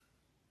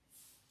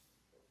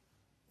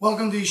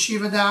Welcome to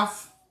Yeshiva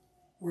Daf.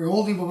 We're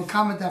holding Bava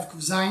Kama Daf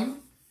Kuf Zayin.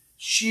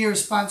 Shir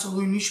sponsor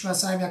Lui Nishma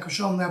Sayim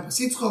Yakashom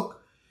Napasitzchok.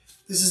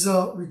 This is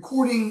a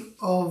recording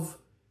of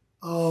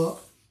a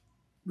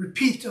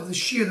repeat of the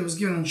shir that was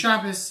given on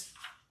Shabbos,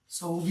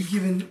 so we'll be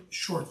given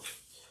short.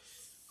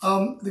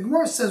 The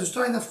Gemara says we're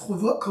starting off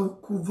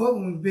Kuva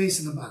when we base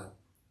in the bottom.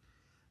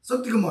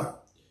 So the Gemara.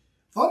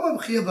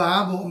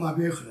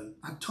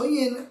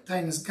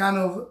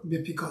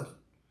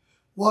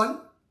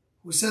 One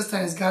who says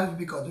Tainas Ganov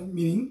B'Pikodin,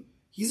 meaning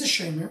he's a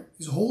shamer,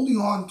 he's holding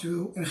on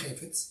to an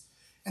chayfetz,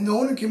 and the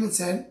owner came and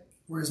said,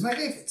 "Where's my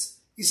chayfetz?"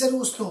 He said it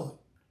was stolen.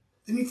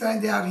 Then he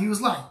found out he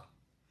was lying.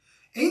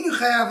 He's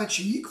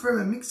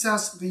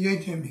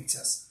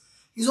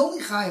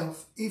only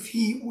chayav if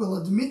he will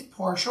admit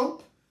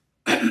partial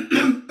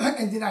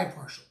and deny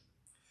partial.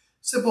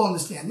 Simple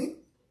understanding.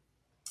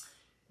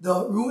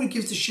 The ruler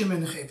gives to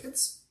Shimon the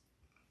chayfetz.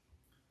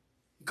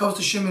 He comes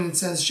to Shimon and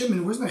says,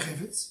 "Shimon, where's my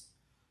chayfetz?"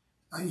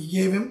 He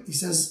gave him, he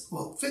says,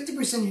 well,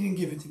 50% you didn't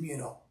give it to me at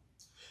all.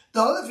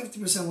 The other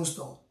 50% was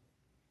stolen.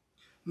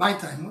 My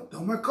time, it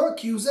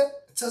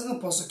says in the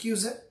Pasuk,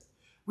 Kiyuzeh.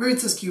 Where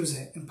it says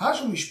Kiyuzeh, in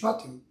Parsha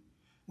Mishpatim,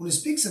 when it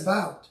speaks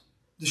about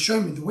the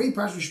Shomer, the way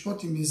Parsha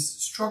Mishpatim is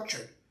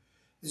structured,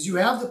 is you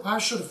have the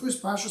Parsha, the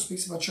first Parsha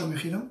speaks about Shomer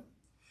Chinam,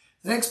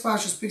 the next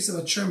Parsha speaks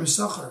about Shomer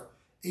Sachar,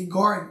 a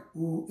guard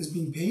who is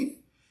being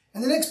paid,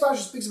 and the next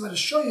Parsha speaks about a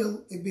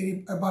Shoyel,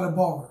 about a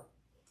borrower.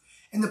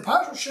 In the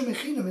Parsha Shomer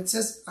Chinam, it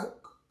says,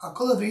 it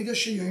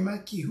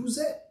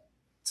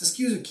says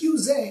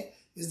Kiyuzeh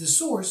is the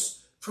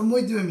source from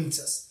Moed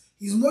Mitzas.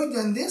 He's Moed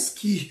on this,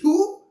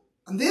 Kihu,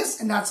 on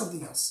this, and not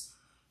something else.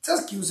 It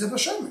says Kiyuzeh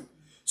b'Shomer.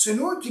 So in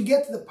order to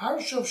get to the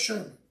Parsha of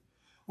Shomer,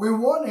 where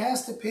one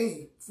has to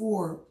pay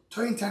for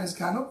Toyin Tainas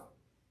Ganov,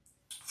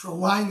 for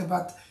lying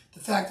about the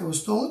fact that it was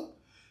stolen,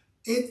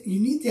 you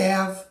need to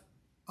have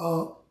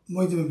Moed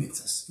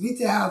Mitzas. You need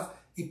to have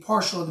a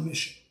partial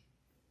admission.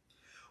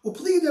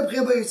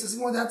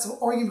 That's an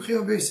argument of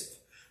Yosef.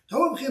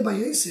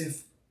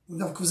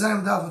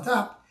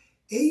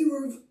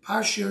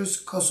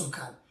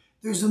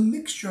 There's a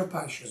mixture of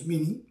parshas,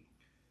 meaning,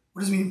 what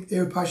does it mean,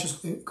 Erev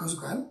Parshas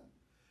Kosokan?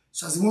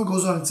 So as the more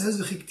goes on, it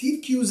says,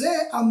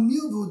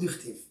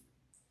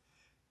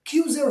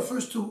 Kiyuzeh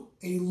refers to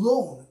a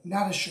loan,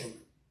 not a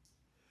shame.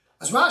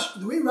 As Rashi,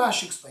 the way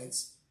Rashi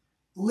explains,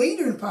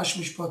 later in Parsha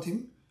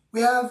Mishpatim,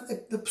 we have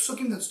the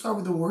psukim that start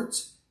with the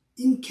words,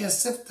 in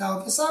kesef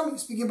tal v'sami,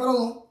 speaking about a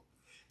loan.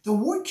 The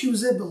word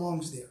Kiyuzeh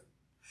belongs there.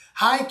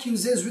 Hi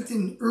Kiyuzeh is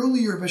written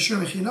earlier by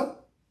Shomer Chinam,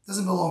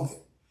 doesn't belong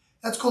there.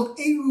 That's called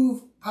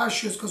Eruv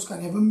Parshas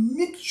Kosokan. You have a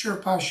mixture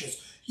of parshas.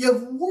 You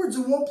have words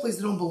in one place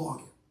that don't belong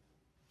here.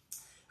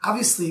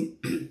 Obviously,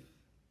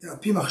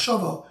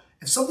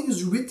 if something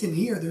is written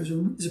here, there's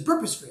a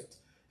purpose for it.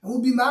 And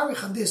we'll be married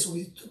on this,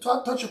 we'll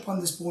touch upon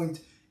this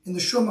point in the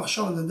Shur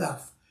Machshav and the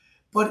Daf.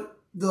 But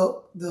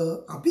the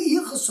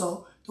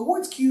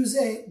words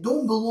Kiyuzeh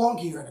don't belong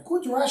here. And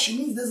according to Rashi, it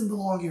means it doesn't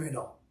belong here at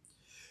all.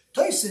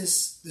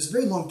 Tosis, there's a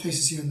very long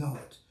Tosis here in the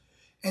note.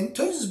 And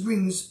Tosis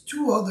brings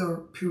two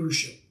other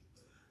Pirushim.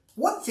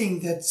 One thing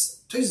that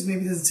Tosis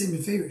maybe doesn't say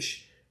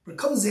Meferish, but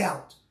comes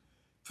out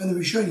from the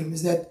Rishonim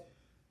is that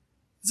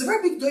it's a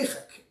very big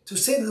doichak to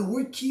say that the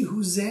word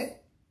Kiyuzeh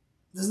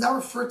does not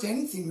refer to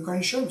anything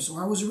regarding Shomer. So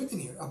why was it written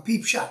here? A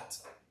peep shot.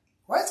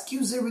 Why is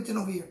Kiyuzeh written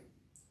over here?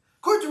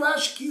 According to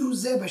Rashi,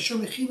 Kiyuzeh by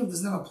Shomer Chinam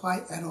does not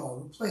apply at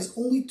all. It applies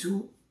only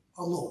to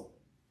a loan.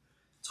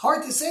 It's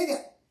hard to say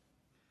that.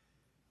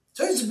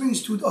 Tosis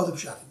brings two other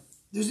pshatim.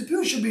 There's the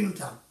Pirush of Binu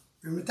Tam.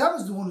 Binu Tam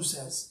is the one who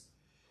says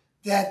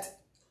that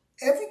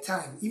every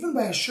time, even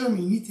by a Shomer,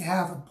 you need to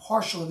have a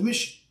partial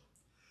admission.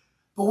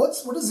 But what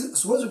is it?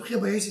 So what is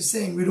Rabbi Bayesef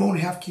saying? We don't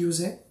have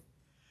Kiyuzeh.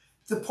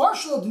 The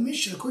partial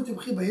admission, according to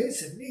Rabbi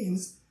Bayesef,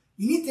 means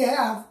you need to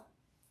have.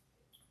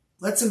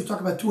 Let's say we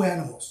talk about two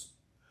animals.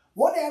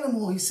 One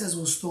animal he says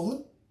was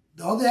stolen.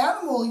 The other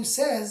animal he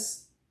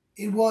says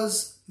it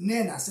was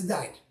nenas, it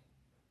died.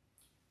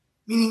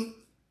 Meaning,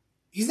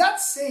 he's not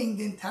saying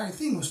the entire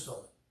thing was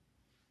stolen.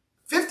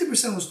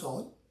 50% was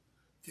stolen.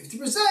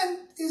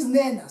 50% is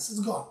nenas, it's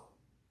gone.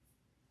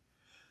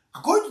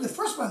 According to the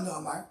first one,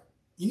 Amar,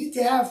 you need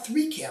to have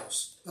 3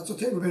 cows. That's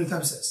what Rabbi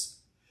Tam says.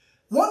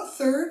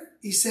 1/3,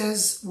 he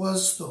says,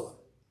 was stolen.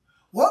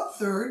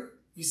 1/3,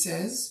 he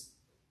says,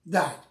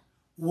 died.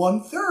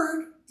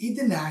 1/3, he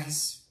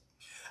denies.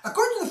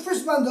 According to the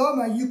first man,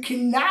 Amar, you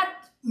cannot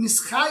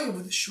mischayev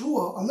with the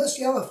shvua unless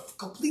you have a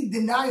complete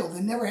denial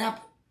that never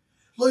happened.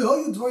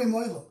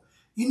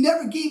 You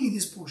never gave me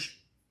this portion.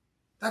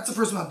 That's the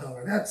first one.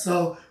 That's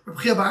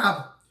Rabbi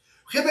Abba.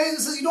 Rabbi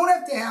says you don't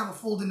have to have a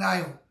full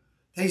denial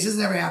that he says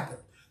never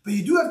happened. But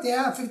you do have to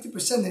have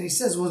 50% that he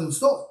says wasn't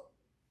stolen.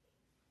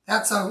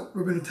 That's how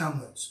Rabbi Tam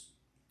learns.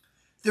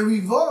 The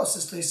Riva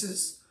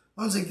says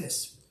learns like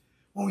this.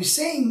 When we're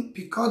saying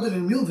Pikadon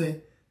and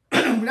Milveh,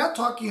 we're not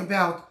talking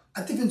about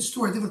a different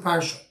story, a different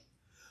parasha.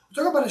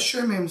 We're talking about a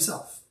Shomer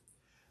himself.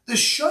 The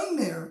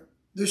Shomer,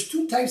 there's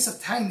 2 types of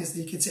tainas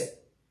that he could say.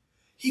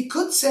 He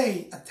could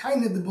say a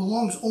taina that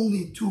belongs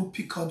only to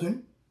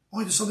Pikadon,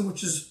 only to something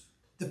which is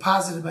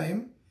deposited by him,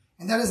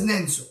 and that is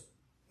Nensu.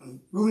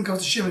 When Reuben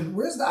comes to Shimon,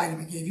 where's the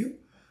item I gave you?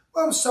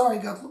 Well, I'm sorry,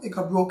 it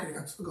got broken, it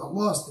got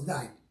lost, it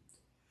died.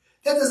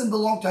 That doesn't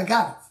belong to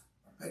Aganav.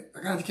 Right?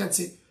 Aganav can't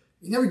say,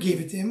 he never gave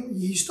it to him,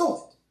 he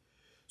stole it.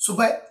 So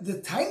by the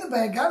Taina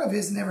by Aganav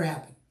is never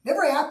happened.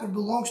 Never happened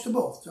belongs to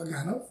both, to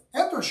Aganav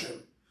and to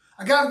Shimon.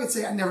 Aganav could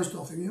say, I never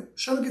stole from you.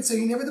 Shimon could say,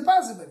 you never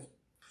deposited by me.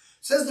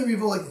 Says the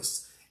Rivo like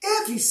this.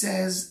 If he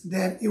says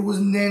that it was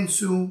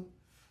Nensu,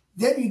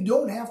 then you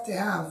don't have to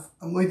have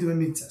a Moedim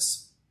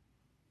Mitzvahs.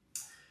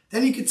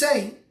 Then you could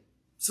say,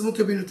 similar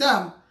to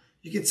Binutam,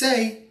 you could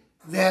say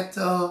that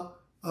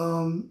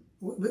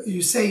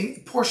you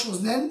say partial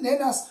is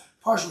Nenas,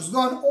 partial is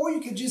gone, or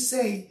you could just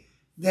say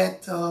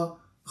that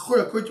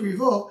according to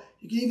Rivo,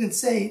 you can even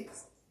say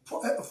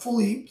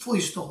fully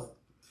stolen.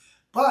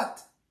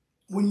 But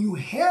when you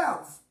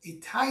have a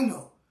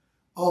taino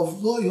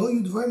of lo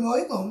yoyu dvarim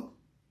ha'olam,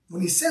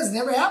 when he says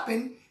never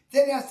happened,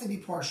 then it has to be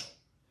partial.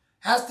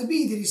 It has to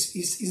be that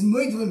he's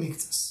moed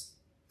v'miktas.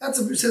 That's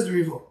what says the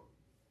Rivo.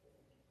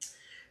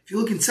 If you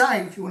look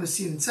inside, if you want to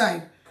see it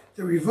inside,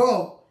 the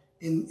Rivo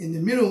in the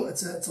middle,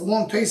 it's a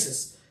long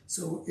thesis.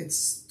 So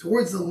it's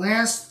towards the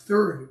last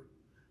third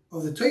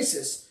of the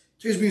thesis.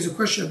 Thesis brings a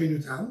question of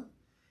Binutam,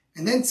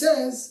 and then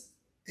says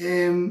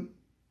the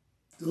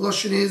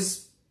lashon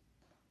is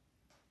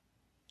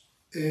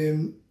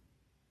the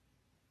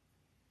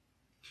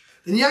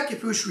Niyake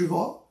Push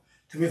Rivo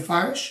to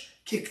Mefarish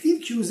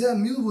Kektiv Kuzeh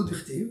Milvu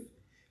Dichtiv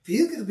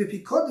V'Yilkach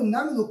Bepikodem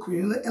Nami Lo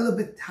Kurin Ela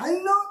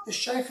Betaino the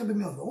Shaycha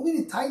B'Milva.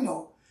 Only the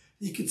Taino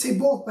you could say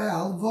both by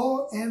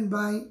Halva and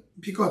by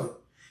Pikodem.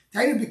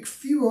 Taino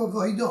B'Kfiro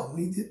V'Hidom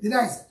when he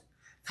denies it.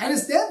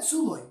 Taino's then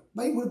Suloi.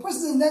 But when a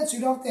person is then, so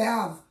you don't have to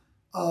have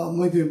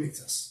Moedim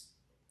Miktas.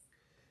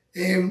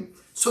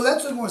 So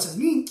that's what more says.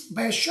 Meaning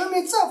by a Shem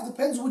itself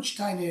depends which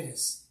Taino it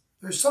is.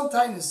 There's some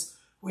Tainos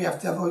we have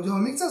to have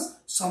Moedim Miktas,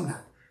 some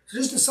not. So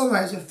just to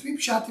summarize, you have three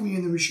pshatim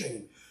in the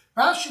Rishonim.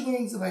 Rashi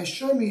learns that by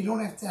Shurmi you don't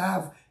have to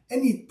have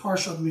any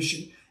partial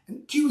admission,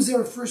 and Kuzeh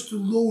refers to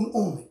loan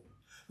only.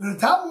 When the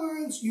Talmud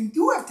learns, you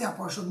do have to have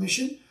partial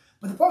admission,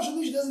 but the partial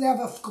admission doesn't have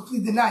a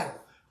complete denial.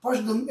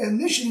 Partial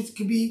admission, it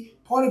could be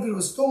part of it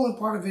was stolen,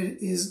 part of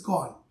it is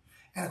gone.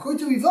 And according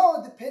to Riva,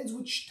 it depends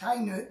which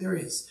taina there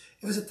is.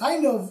 If it's a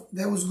taina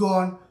that was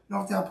gone, you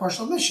don't have to have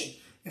partial admission.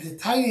 If the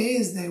taina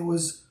is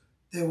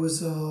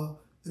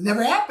it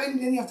never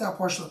happened, then you have to have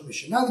partial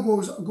admission. Now it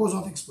goes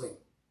on to explain.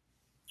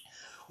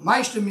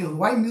 Why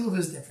milva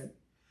is different?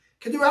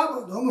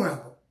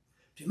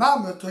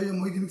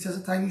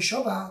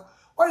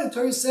 Why did the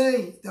Torah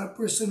say that a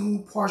person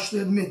who partially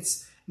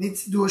admits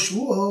needs to do a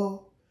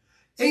shvuah?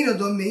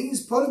 Einodom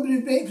means a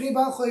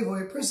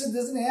person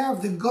doesn't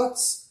have the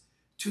guts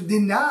to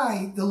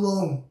deny the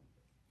loan.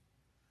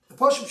 The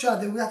Pashup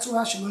Shad, that's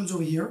what Rashi learns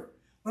over here.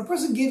 When a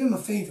person gave him a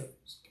favor,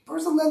 a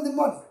person lent him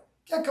money.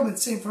 Can't come and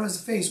say in front of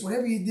his face,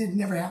 whatever he did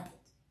never happened.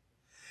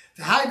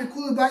 The high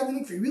Bekula Biden,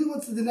 if he really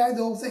wants to deny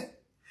the whole thing.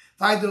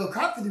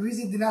 The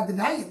reason he did not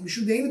deny it, he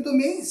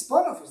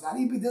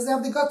doesn't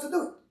have the guts to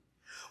do it.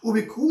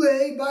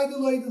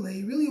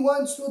 He really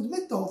wants to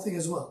admit the whole thing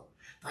as well.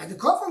 Why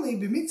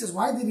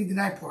did he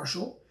deny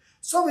partial?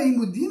 If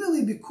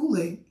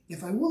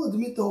I will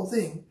admit the whole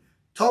thing,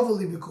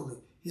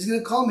 he's going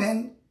to come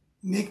and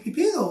make me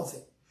pay the whole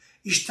thing.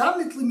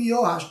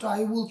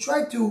 I will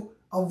try to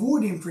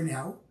avoid him for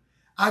now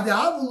until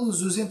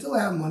I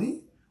have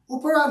money,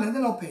 and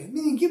then I'll pay.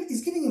 Meaning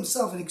he's giving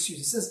himself an excuse.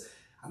 He says,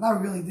 I'm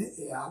going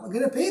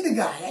to pay the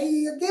guy. I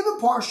gave him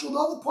partial, the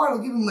other part I'll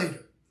give him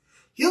later.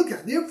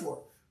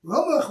 Therefore,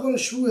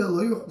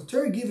 the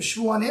Torah gave a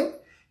shvu on him,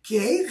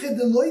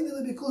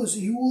 so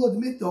he will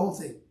admit the whole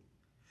thing.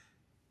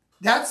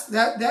 That's the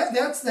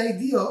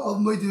idea of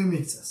Moedim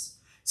Mitzvahs.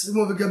 So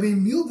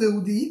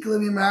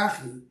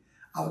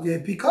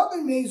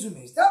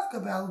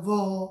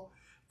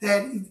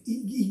that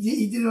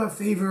he did him a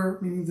favor,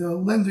 meaning the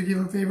lender gave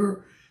him a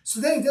favor, so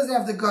then he doesn't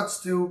have the guts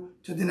to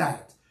deny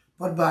it.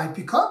 But by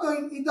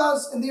Pikadon, he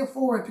does, and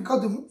therefore at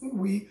Pikadon,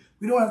 we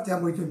don't have to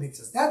have Moedim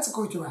Mitzvahs. That's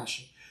according to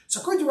Rashi. So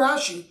according to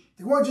Rashi,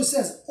 the Gemara just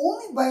says,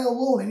 only by a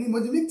loan, I need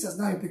Moedim Mitzvahs,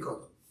 now you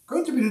Pikadon.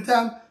 According to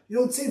Binutam, you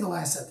don't say the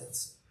last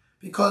sentence.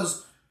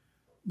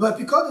 But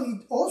Pikadon,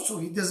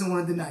 he doesn't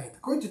want to deny it.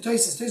 According to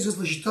Tosfos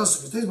L'Shitosah,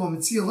 because Tosfos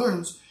Metzia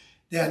learns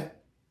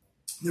that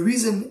the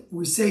reason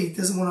we say he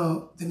doesn't want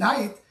to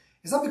deny it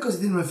is not because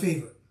he did him a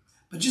favor,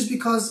 but just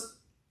because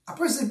a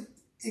person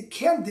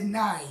can't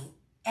deny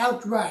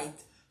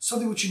outright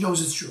something which he knows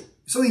is true.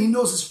 Something he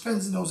knows his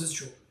friends knows is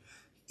true.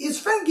 His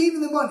friend gave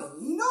him the money.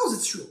 He knows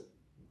it's true.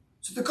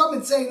 So to come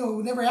and say, no, it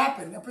would never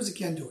happen, that person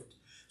can't do it.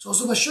 So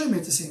also Bashir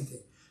made the same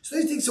thing. So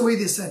he takes away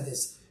this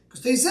sentence.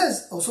 Because he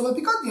says, also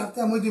because you have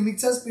to have Moedim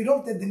Mitzvahs, but you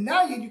don't have to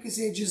deny it, you can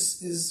say it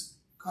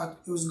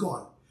was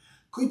gone.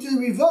 According to the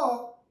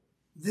Riva,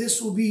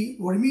 this will be,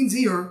 what it means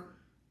here,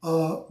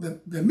 the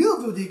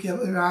milva,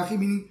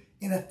 meaning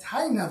in a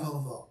time of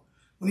halva.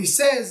 When he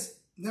says,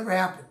 never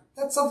happened,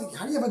 that's something,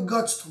 how do you have a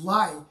guts to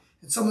lie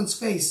in someone's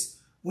face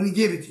when he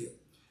gave it to you?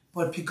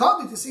 But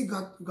pikadon, to say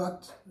got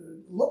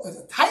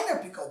a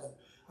tiny pikadon,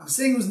 I'm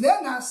saying it was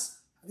nenas.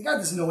 The guy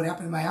doesn't know what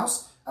happened in my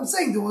house. I'm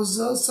saying there was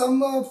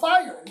some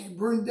fire and he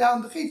burned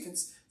down the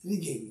chayfetz that he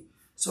gave me.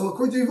 So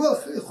according to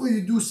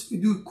Yival, you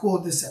do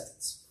quote this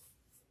sentence.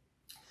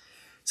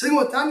 So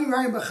what Tani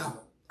Bava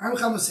Kama. Bava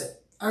Kama said,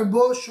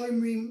 Arbo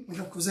shoymrim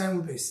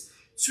mekavzayim ubes.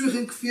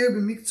 Tzurichin kfir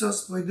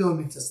b'miktzos v'ydo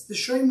miktzos. The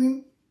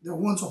shoymrim, the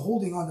ones who are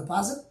holding on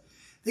deposit,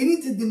 they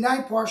need to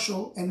deny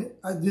partial and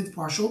admit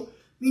partial,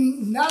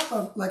 meaning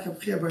not like a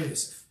B'chir Bar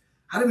Yosef.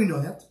 How do we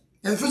know that?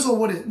 And first of all,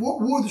 what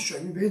were the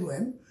shoymrim?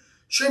 Ve'eluhem.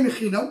 Shoym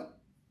Mechinam,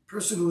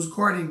 person who was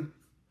guarding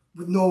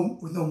with no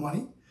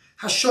money.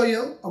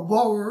 Hashoyel, a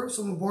borrower,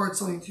 someone borrowed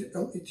something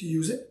to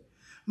use it.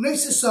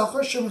 Noise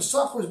Sachar, Shoym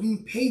Sachar is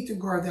being paid to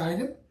guard the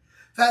item.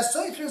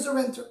 V'asoicher is a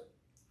renter.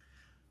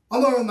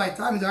 Amar my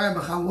time in the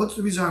Bava Kama. What's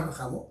the reason Bava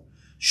Kama?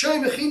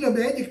 Shoym Mechinam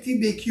be'edikti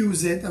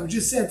be'qz. I've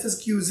just said it says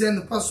qz in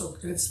the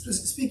pasuk, and it's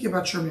speaking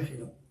about Shoym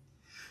Mechinam.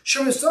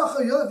 Shoym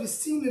Sachar Yolav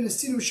Yistin and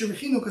Yistin with Shoym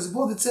Mechinam, because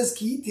both it says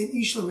ki itin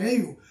ish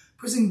l'reyu.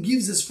 Person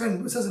gives his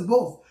friend. It says in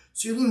both.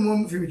 So you learn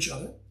more from each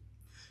other.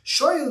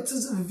 Shoyel, it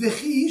says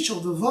v'chi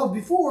ishal, the vav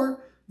before,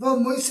 vav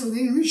moisev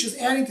l'in rishas,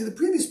 adding to the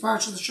previous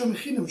partial, the Shoym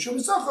Mechinam, Shoym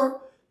Sachar,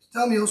 to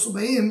tell me also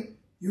by him,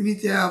 you need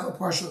to have a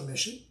partial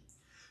admission.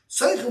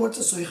 Soicher, what's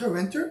a soicher?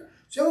 Renter.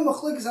 So you have a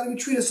machlokes how do we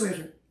treat a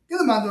soicher?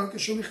 Yelamador,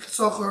 Shoym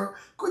Sachar,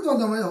 according to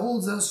the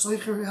holds that a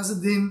soicher has a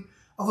din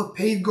of a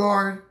paid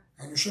guard,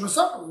 and your Shoym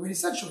Sachar, we already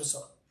said Shoym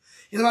Sachar.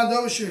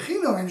 Yelamador, Shoym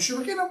Mechinam, and your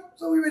Shoym Mechinam,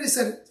 so we already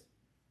said it.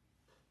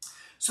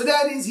 So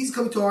that is, he's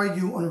coming to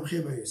argue on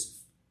B'chir Bar Yosef.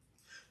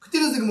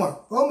 Continues the Gemara.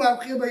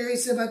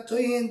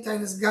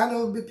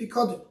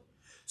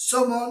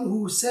 Someone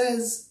who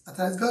says,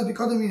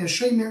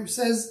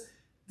 says,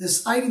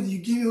 this item that you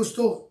give me was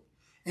stolen.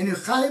 And you're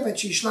chayav at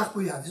sheishlach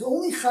b'yad. He's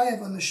only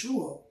chayav on the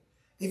shvuah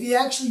if he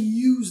actually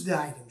used the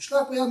item.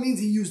 Shlach b'yad means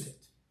he used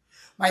it.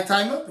 My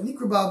time up, the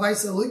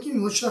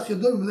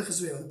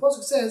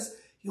pasuk says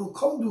he'll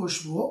come to a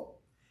shvuah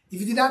if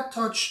he did not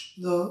touch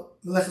the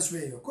meleches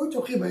re'eh. According to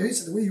B'chir Bar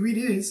Yosef, the way you read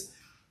it is,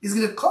 he's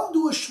going to come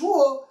to a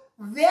shvuah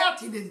that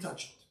he didn't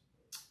touch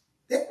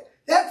it.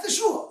 That's the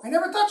shvuah. I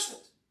never touched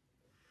it.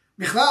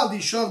 Michlal di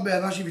shor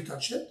be'anash if he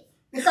touched it.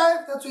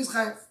 Mechayev, that's why he's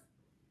chayev.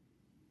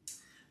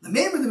 The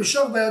name of the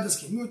b'shor be'adas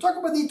king. We were talking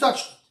about he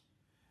touched it.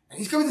 And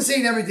he's coming to say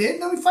he never did.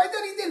 Now we find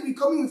out he did. We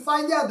come in and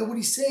find out that what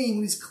he's saying,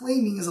 what he's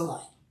claiming is a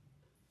lie.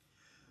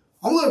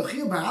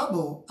 B'chir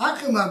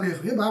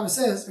Bar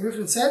says,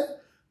 B'chir said,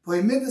 no,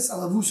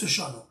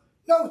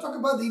 we're talking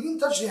about that he didn't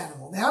touch the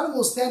animal. The animal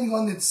is standing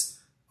on its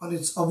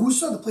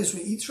avusa, the place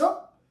where it eats from,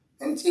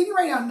 and it's eating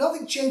right now.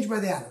 Nothing changed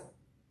by the animal.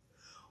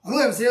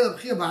 Is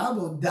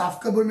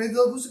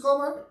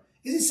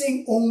he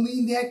saying only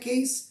in that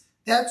case?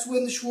 That's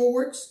when the shvuah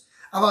works?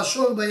 But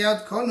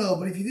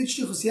if he did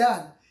shlichus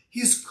yad,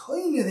 he's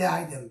koine the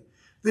item.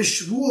 The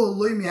shvuah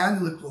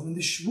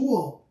the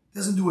shvuah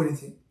doesn't do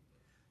anything.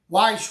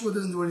 Why shvuah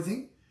doesn't do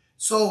anything?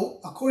 So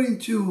according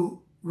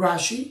to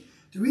Rashi,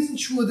 the reason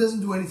shvuah doesn't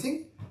do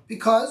anything,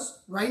 because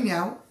right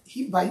now,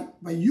 by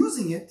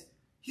using it,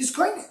 he's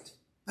koine it.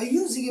 By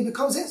using it,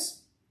 becomes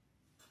his.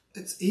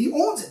 He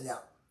owns it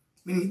now.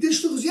 Meaning he did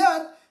shlichus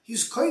yad,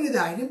 he's koine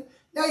the item.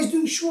 Now he's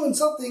doing shvuah on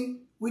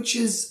something which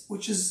is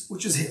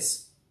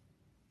his.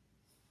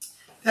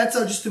 That's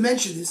how, just to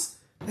mention this,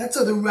 that's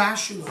how the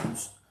Rashi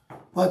learns.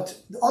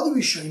 But the other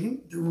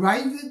Rishonim, the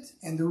Ravid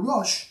and the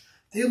Rosh,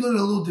 they learn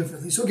a little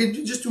differently. So again,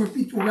 just to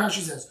repeat what Rashi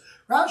says.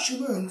 Rashi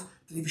learns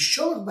that if you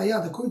sholach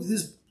bayad, according to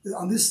this,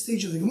 on this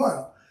stage of the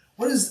Gemara,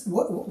 what's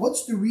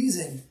the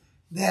reason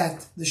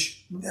that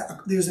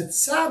there's a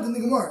tzad in the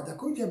Gemara that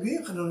according to Rabbi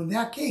Yochanan, in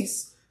that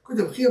case,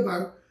 according to B'chir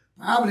Bar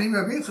Rabbi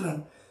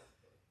Yochanan,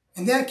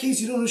 in that case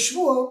you don't have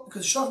shvuah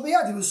because sholach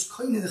bayad he was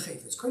koine the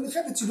chayfetz. Koine the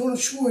chayfetz you don't have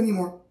shvuah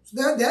anymore. So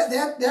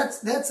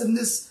that's in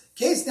this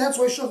case. That's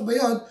why sholach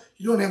bayad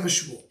you don't have a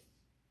shvuah.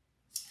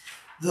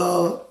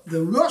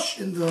 The Rosh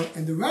and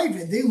the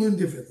Ravid, they learn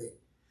differently.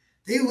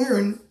 They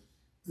learn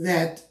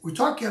that we're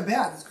talking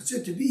about, it's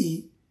considered to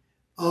be,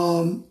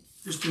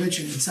 just to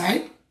mention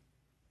inside,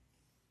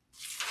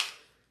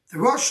 the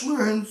Rosh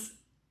learns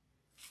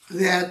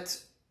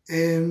that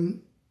the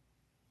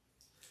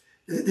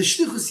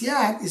shlichus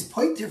yad is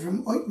pointed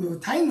from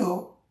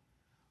Taino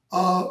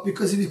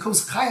because it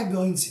becomes chayav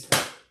b'oinsit.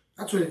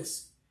 That's what it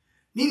is.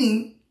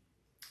 Meaning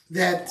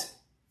that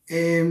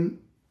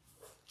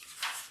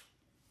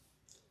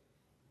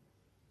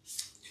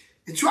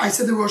it's true. I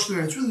said the Rosh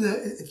learns. It's really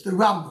it's the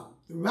Rambam.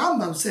 The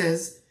Rambam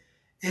says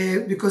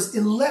because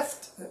it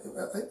left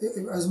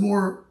as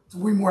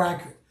way more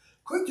accurate.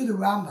 According to the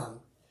Rambam,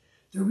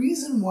 the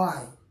reason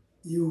why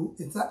the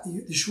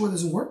shvuah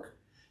doesn't work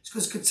is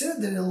because consider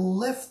that it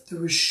left the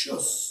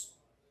rishus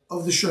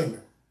of the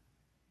shomer.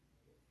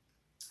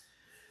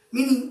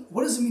 Meaning,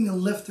 what does it mean it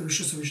left the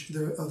rishus of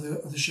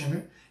the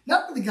shomer?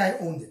 Not that the guy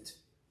owned it,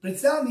 but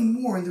it's not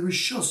anymore in the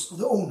rishus of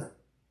the owner.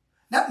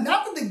 Not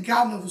that the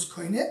ganav was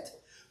koinet,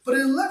 but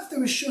it left the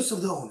rishus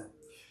of the owner.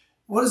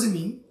 What does it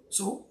mean?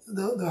 So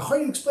the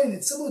Chayim explained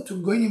it's similar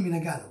to goyim min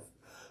aganav.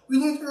 We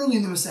learned early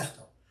in the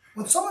Masechta.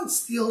 When someone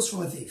steals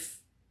from a thief,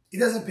 he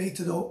doesn't pay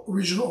to the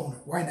original owner.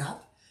 Why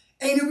not?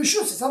 Ain't a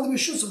rishus. It's not the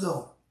rishus of the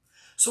owner.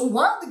 So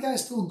while the guy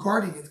is still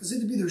guarding it, it's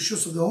considered to be the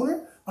rishus of the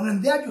owner, and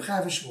on that you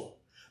have a shvur.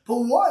 But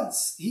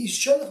once he's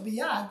sholach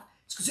biyad,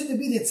 it's considered to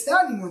be that it's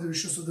not anymore the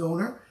rishus of the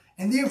owner,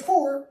 and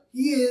therefore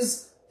the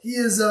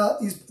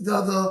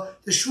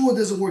shvur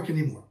doesn't work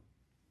anymore.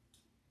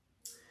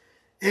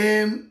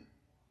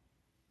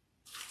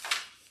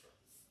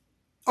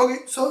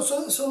 Okay, so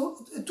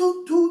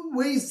two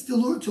ways to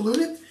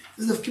learn it.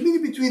 There's the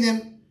community between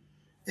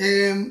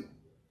them.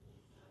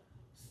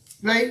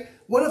 Right?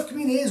 One of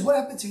community is what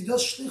happens if he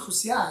does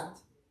shlichus yad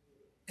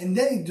and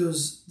then he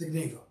does the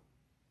gneva.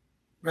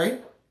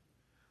 Right?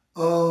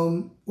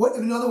 What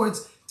in other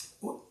words,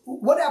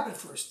 what happened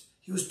first?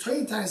 He was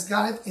trained to his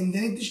ganav and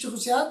then he did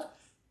shlichus yad.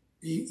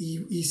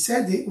 He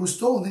said it was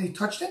stolen, then he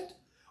touched it,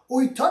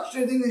 or he touched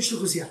it and then he did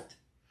shlichus yad.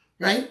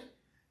 Right?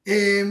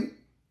 The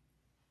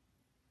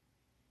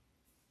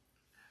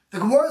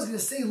Gemara is going to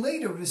say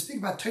later, we're going to speak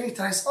about Torah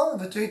Taras Olav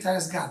and Torah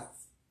Taras Ganav.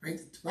 Right?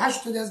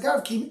 Rashi Torah Taras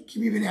Ganav came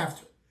even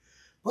after.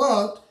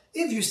 But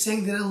if you're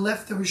saying that it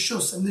left the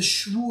Rishus and the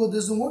Shvua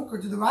doesn't work, or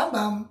to the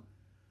Rambam,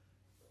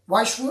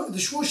 why Shvua? The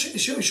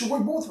Shvua should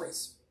work both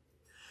ways.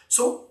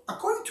 So,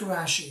 according to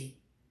Rashi,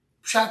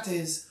 Pshat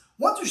is,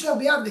 once Rishon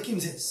B'Yad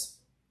becomes his.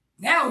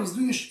 Now he's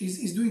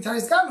doing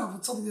Taras Ganav,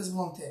 it's something that doesn't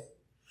belong to him.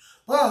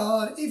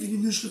 But if he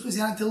didn't do Shlichus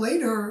Yad until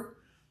later,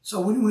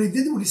 so when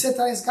he said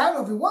Taras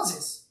Ganav, it was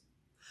his.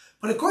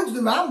 But according to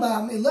the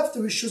Rambam, it left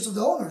the rishus of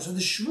the owner. So the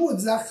shvur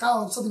is not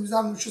chal of something that's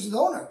not in the rishus of the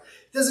owner.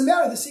 It doesn't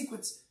matter the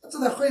sequence. That's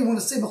what I want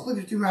to say about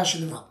between Rashi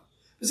and the Rambam.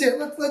 But see,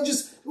 let's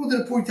just we're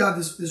going to point out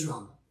this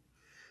Rambam.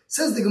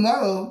 Says the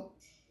Gemara,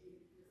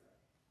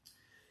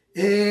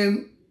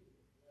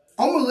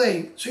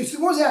 Amalei. So the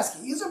Gemara is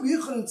asking, is Rabbi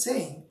Yochanan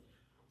saying,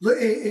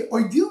 maybe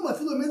Rabbi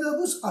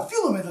Yochanan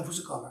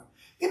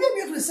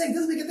is saying it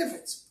doesn't make a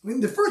difference. I mean,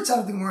 the first side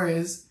of the Gemara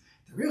is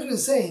that Rabbi Yochanan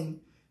is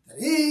saying that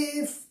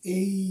if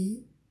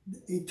he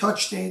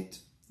touched it,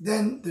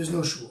 then there's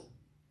no shvur.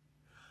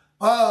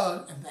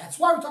 And that's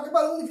why we're talking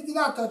about only if he did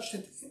not touch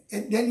it,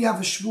 and then you have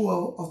a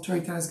shvur of Torah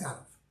Taras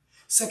Ganav.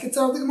 Second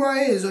side of the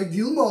Gemara is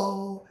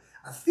Dilmo,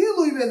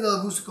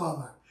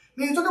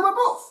 meaning you're talking about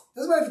both.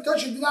 Doesn't matter if you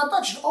touch it, did not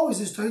touch it, always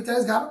there's Torah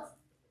Taras Ganav.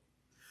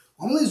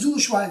 I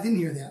didn't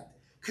hear that.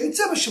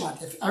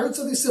 I heard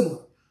something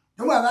similar.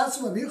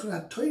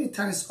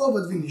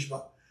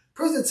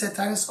 Person that said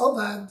Taras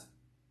Ovad,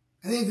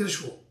 and then he did a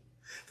shvur.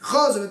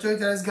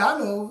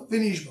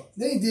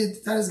 Then he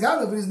did Taras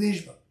Ganav in his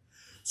Nishba.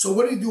 So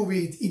what did he do?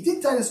 He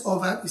did Taras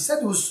Ovad, he said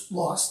it was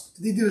lost,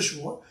 he did a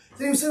shvur.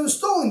 Then he said it was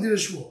stolen, did a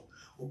shvur.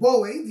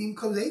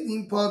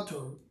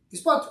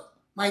 He's potter.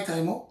 My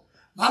time,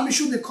 because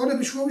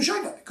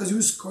he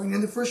was going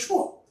in the first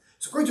shvur.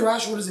 So according to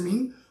Rashi, what does it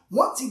mean?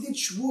 Once he did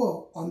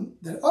shvur on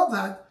that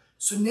Ovad,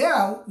 so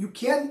now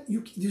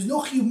there's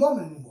no chiyuv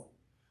moment anymore.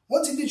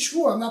 Once he did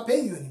shvur, I'm not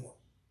paying you anymore.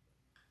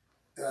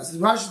 As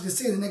Rashi to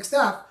say in the next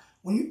step,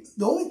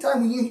 the only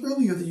time we learned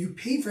earlier that you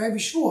paid for every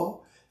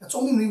shvur, that's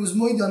only when he was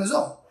moed on his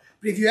own.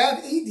 But if you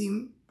have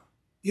edim,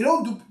 you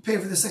don't pay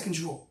for the second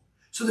shvur.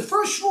 So the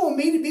first shvur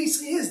made it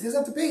basically his. He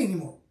doesn't have to pay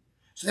anymore.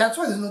 So that's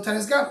why there's no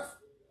Taras Ganav.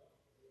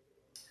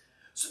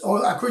 So,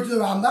 or according to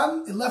the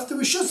Rambam, it left the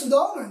rishus of the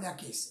owner in that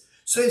case.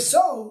 So if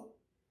so,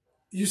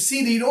 you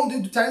see that you don't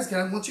do Taras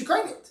Ganav once you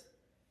coin it.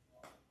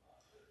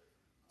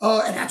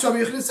 And that's what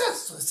Rabbi Yochanan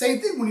says. So the same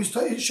thing when you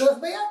start Sholach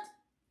Bayad.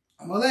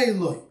 Amalei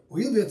loy.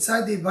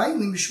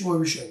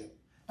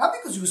 Not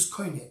because he was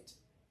coin it,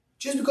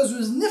 just because he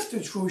was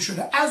nifted for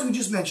Rishonah, as we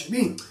just mentioned.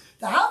 Meaning,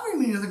 the Havri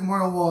meaning of the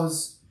Gemara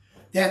was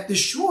that the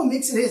shvur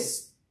makes it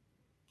his.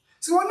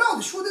 So no,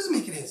 the shvur doesn't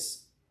make it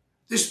his.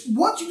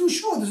 Once you do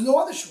shvur, there's no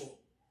other shvur.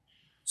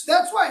 So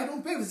that's why you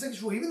don't pay for the second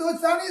shvur, even though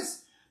it's not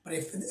his. But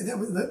if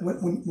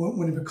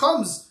when it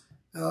becomes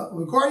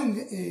regarding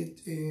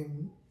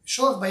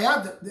Sholach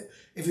Bayad,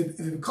 if it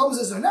becomes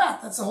his or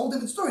not, that's a whole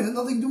different story. It has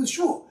nothing to do with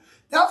shvur.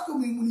 That's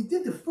when he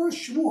did the first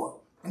shvur,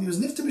 and he was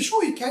nifted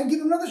b'shvur, you can't give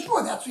him another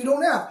shvur. That's what you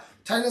don't have.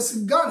 Taras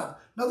Ganav.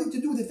 Nothing to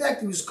do with the fact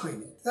that he was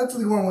kohen. That's what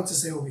the Gemara wants to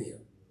say over here.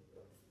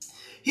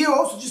 Here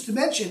also, just to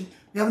mention,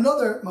 we have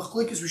another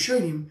machlokes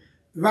rishonim,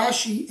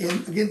 Rashi,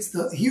 and against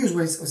here's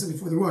where I said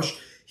before the Rosh.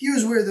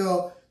 Here's where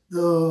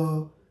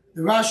the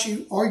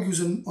Rashi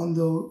argues on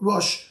the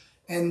Rosh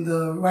and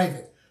the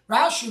Ravid.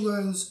 Rashi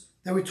learns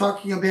that we're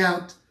talking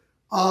about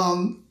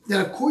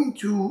that according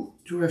to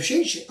Rav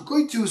Sheshet,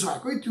 according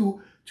to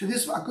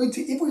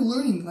if we're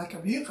learning like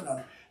Rabbi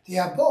Yochanan, they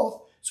have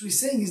both. So he's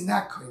saying he's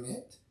not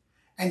kohenet,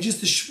 and just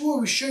the shvur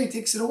rishon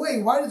takes it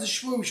away. Why does the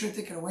shvur rishon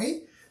take it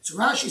away? So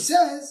Rashi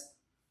says,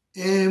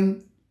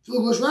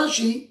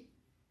 Rashi,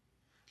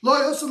 lo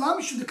yosel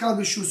lamishu dekal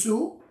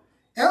b'shusu,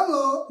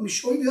 elo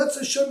mishoy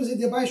v'yotza shem zeh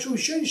debai shvur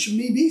rishon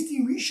shemi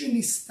b'istim rishon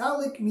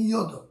nistalik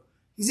miyodo.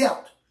 He's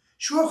out.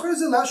 Shvur acher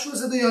zeh la shvur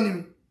zadayonim.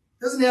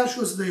 Doesn't have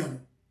shvur zadayonim.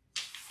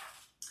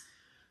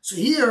 So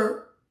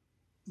here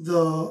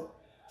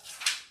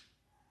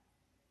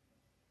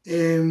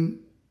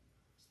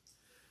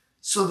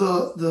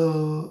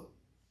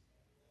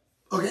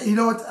okay, you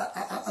know what?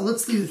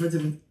 Let's leave it for a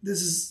different.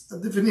 This is a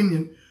different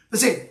Indian. But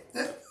say,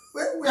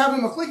 we're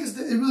having a machlekes.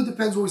 It really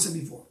depends what we said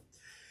before.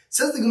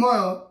 Says the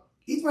Gemara,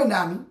 Eat my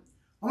nami,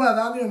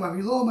 Hatoyin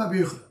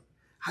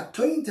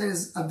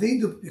teres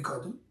avedu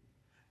b'kodem,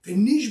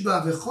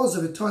 v'nishba v'choza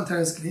v'toyin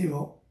teres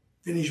gnevo,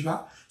 v'nishba.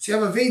 So you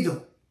have avedu,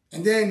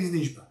 and then he's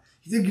nishba.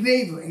 He did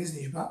gnevo, and he's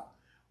nishba.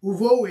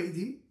 Uvo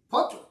edim,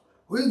 potter.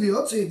 You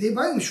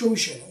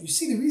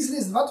see, the reason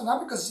is not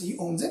because he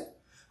owns it,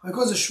 but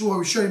because of shvur,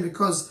 we showed him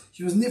because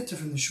he was nifter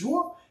from the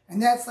shvur, and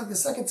that's like the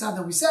second time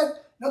that we said.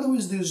 In other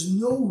words, there's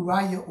no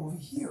raya over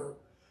here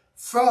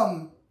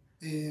from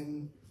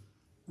Rabbi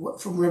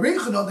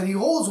Yochanan that he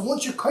holds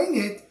once you coin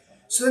it,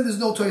 so then there's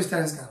no toys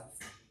taras gav.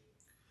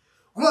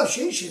 Amar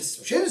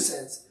Sheshis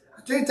says,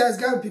 "Toys taras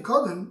gav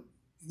pikodin,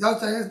 gav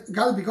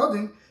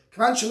pikodin,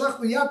 kvan shalach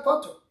b'yad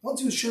pater." Once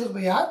he was shalach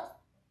b'yad,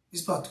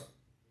 he's pater.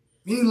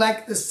 Meaning,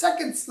 like the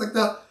second, like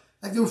the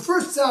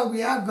first sound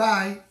we had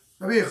by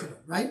Rabbi Yochanan,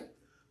 right?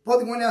 But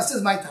the one now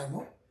says my time.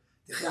 We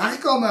have a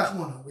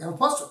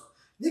pasuk.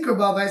 Nikra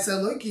Bava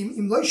said,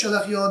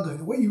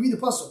 the way you read the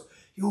pasuk,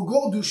 he will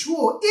go do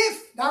shvur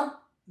if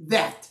not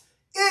that.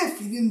 If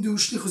he didn't do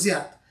shlichus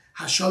yad,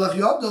 hashalach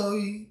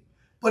yadoi.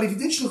 But if he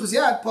did shlichus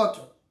yad,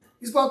 pater.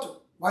 He's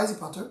pater. Why is he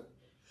pater?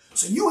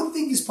 So you would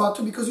think he's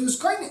pater because he was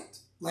kohenet,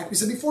 like we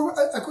said before.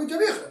 According to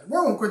Rabbi Yochanan,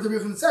 where according to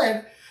Rabbi Yochanan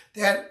said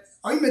that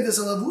according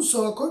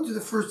to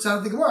the first side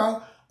of the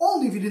Gemara,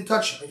 only if he didn't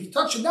touch it. If he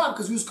touched it now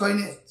because he was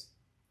kohenet.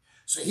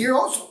 So here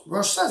also,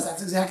 Rosh says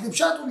that's exactly the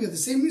pshat. We have the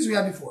same reason we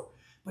had before.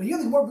 But here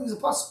the Gemara brings a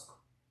pasuk.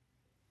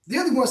 The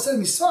other Gemara said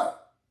misvara.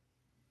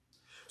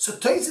 So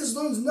Taisus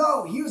learns,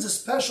 no, here's a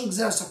special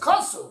exercise, a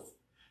kasov.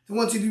 The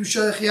once you do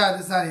shalach yad,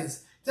 that's not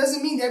his.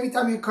 Doesn't mean that every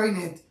time you're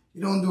kohenet,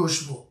 you don't do a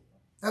shvur.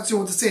 That's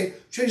what to say.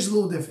 Change is a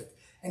little different.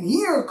 And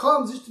here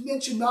comes, just to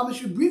mention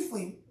Mamash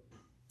briefly,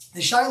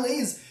 the shaila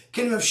is,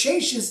 can you have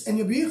Sheshis and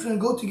Rabbi Yochanan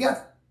go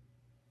together?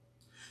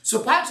 So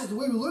perhaps the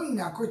way we're learning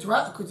now, according to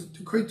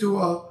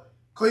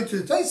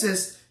the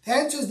Taisus, the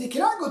answer is they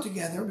cannot go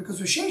together because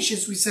with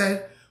Sheshis we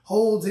said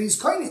holds that he's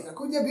kohenet.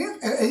 According to Rabbi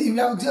Yochanan, you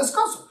have Gzes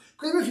Kosov.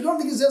 According to you don't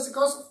think it's Gzes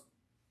Kosov.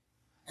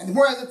 And the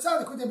more as it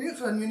sounds, according to Rabbi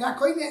Yochanan, you're not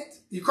kohenet.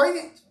 You're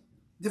kohenet.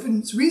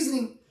 Different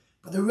reasoning.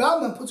 But the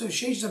Rambam puts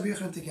Sheshis and Rabbi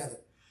Yochanan together.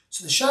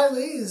 So the shaila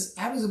is,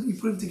 how does you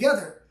put them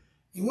together?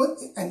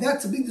 And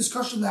that's a big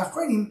discussion in the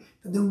Achronim,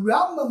 that the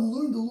Rambam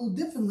learned a little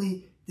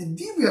differently than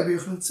Divri Rabbi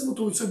Yochanan, similar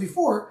to what we said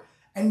before.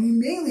 And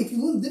mainly, if you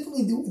learn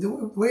differently the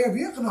way Rabbi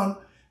Yochanan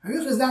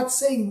is not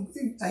saying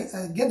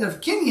get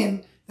of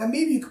Kinyan, that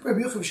maybe you could put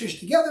Rabbi Yochanan and Shesh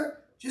together,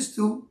 just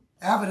to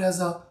have it as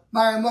a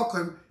Mara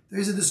Mokum. There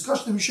is a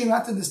discussion that we should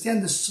have to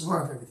understand the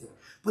svar of everything.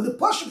 But the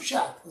Pashup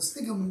Shat, let's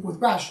think of it with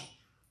Rashi.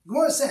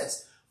 Gemara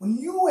says, when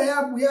we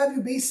have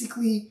you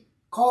basically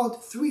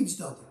called three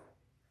tzdadim.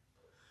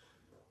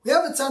 We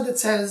have a tzad that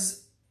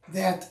says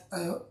that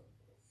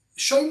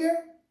Shomer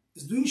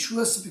is doing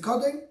shvur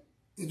sepikadin,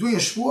 is doing a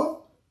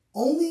shvur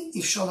only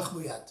if shalach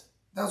b'yad.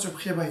 That's Reb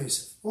Chia Bar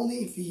Yosef. Only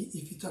if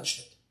he touched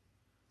it.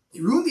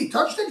 He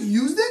touched it, he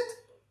used it.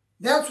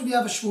 That's when you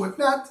have a shvur. If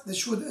not, the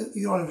shvur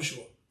you don't have a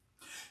shvur.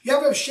 You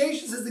have a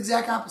sheish that says the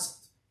exact opposite.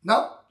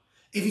 No,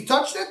 if he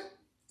touched it,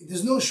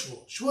 there's no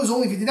shvur. Shvur is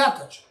only if he did not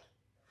touch it.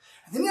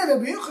 And then you have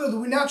Rabbi Yochanan that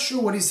we're not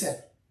sure what he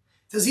said.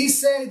 Does he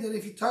say that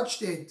if he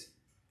touched it?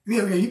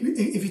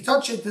 If you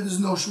touch it, then there's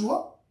no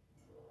shvur,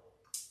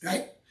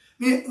 right?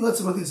 Let's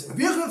see what this is.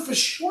 Rabbi Yochanan for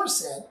sure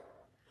said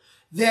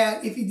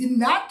that if he did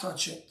not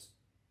touch it,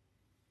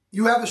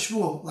 you have a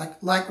shvur,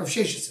 like Rav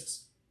Shesha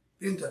says.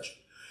 He didn't touch it.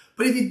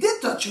 But if he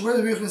did touch it, where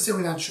did Rabbi Yochanan say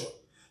we're not sure?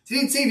 Did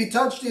he say if he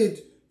touched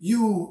it,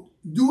 you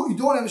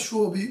don't have a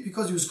shvur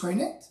because he was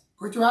kohenet,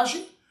 according to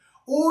Rashi?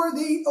 Or if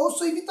you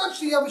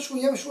touched it, you have a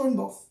shvur in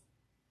both.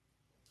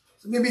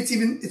 So maybe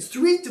it's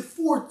 3 to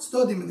 4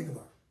 tzdadim in the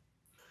Gemara.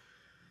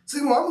 So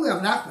the Gemara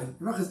of Nachman,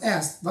 Rach has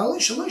asked,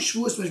 there's 3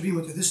 shvuos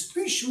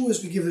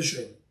we give the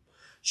shrim.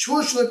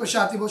 Shvuos shaloi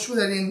pashati, but shvuos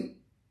that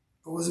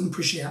wasn't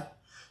prishia.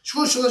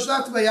 Shvuos shaloi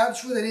shlachti bayad,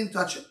 shvuos that didn't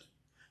touch it.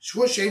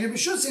 Shvuos sheidu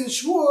b'shus, and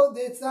shvuos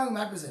that it's not in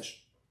my possession.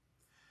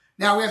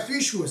 Now we have 3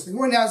 shvuos. The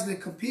Gemara now is going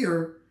to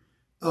compare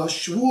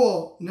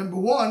shvuo number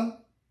 1,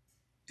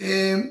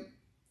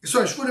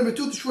 shvuo number 2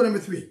 to shvuo number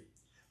 3.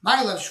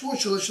 My love, shvuos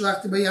shaloi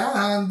shlachti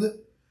bayad,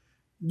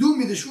 do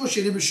me the shvuo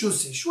sheidu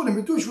b'shus. Shvuo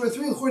number 2, shvuo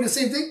 3, the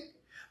same thing.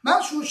 Right,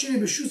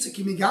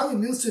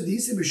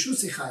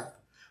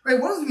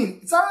 what does it mean?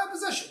 It's not in my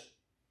possession.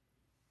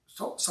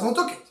 So someone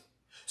took it.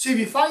 So if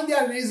you find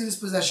out it is in his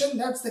possession,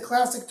 that's the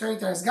classic turning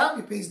to his gam,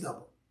 he pays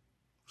double.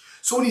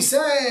 So when he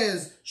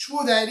says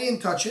shvur that I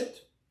didn't touch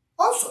it,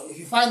 also if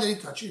you find that he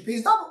touched it, he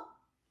pays double.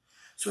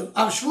 So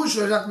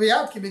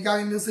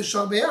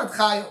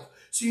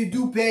so you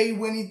do pay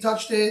when he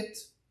touched it,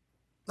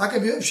 like a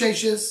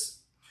sheshes.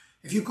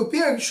 If you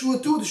compare shvur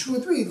 2 to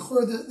shvur 3,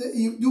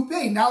 you do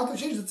pay. Now the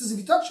change that says if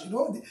you touch it, you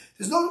don't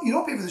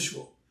pay for the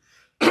shvur.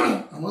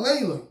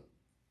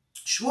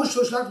 Shvur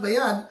shloshat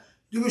bayad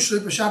do mishloi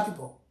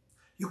pashatipo.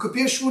 You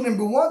compare shvur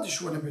number 1 to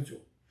shvur number 2.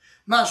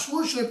 Ma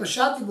shvur shloi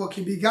pashatipo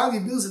ki bigali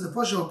bills in the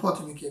push of a pot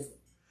in the kefil.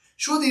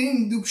 Shvur they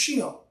didn't do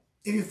pshio.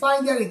 If you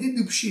find that he did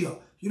do pshio,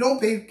 you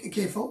don't pay a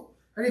kefil.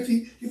 Right? If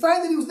you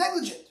find that he was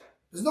negligent,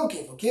 There's no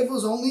kefil. Kefil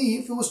is only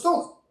if it was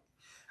stolen.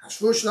 If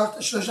you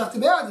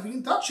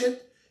didn't touch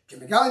it, you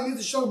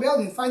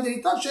find that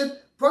he touched it,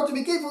 brought to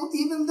be kefil,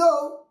 even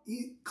though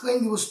he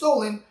claimed it was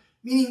stolen.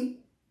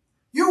 Meaning,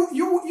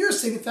 you're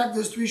saying the fact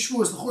there's 3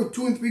 shvuos,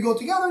 2 and 3 go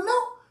together.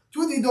 No,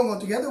 2 and 3 don't go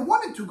together.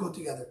 1 and 2 go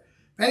together.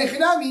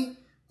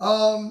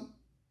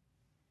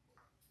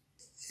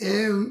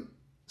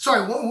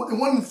 Sorry,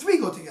 1 and 3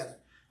 go together.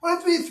 1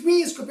 and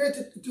 3 is compared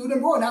to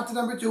number 1, not to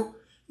number 2.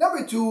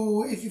 Number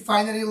 2, if you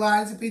find that he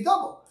lies, you pay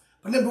double.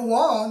 But number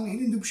 1, he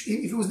didn't do if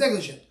it was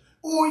negligent,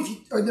 or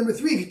number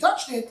 3, if he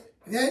touched it,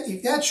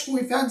 if that shvu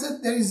he finds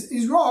it that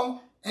is wrong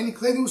and he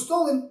claimed it was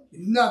stolen, you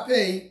did not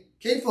pay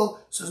kefil.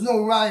 So there's no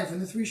raya from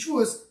the 3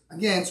 shvuos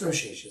against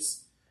Rosh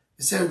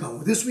Hashanah.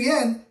 With this we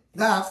end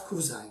Daf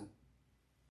Kuf Zayin.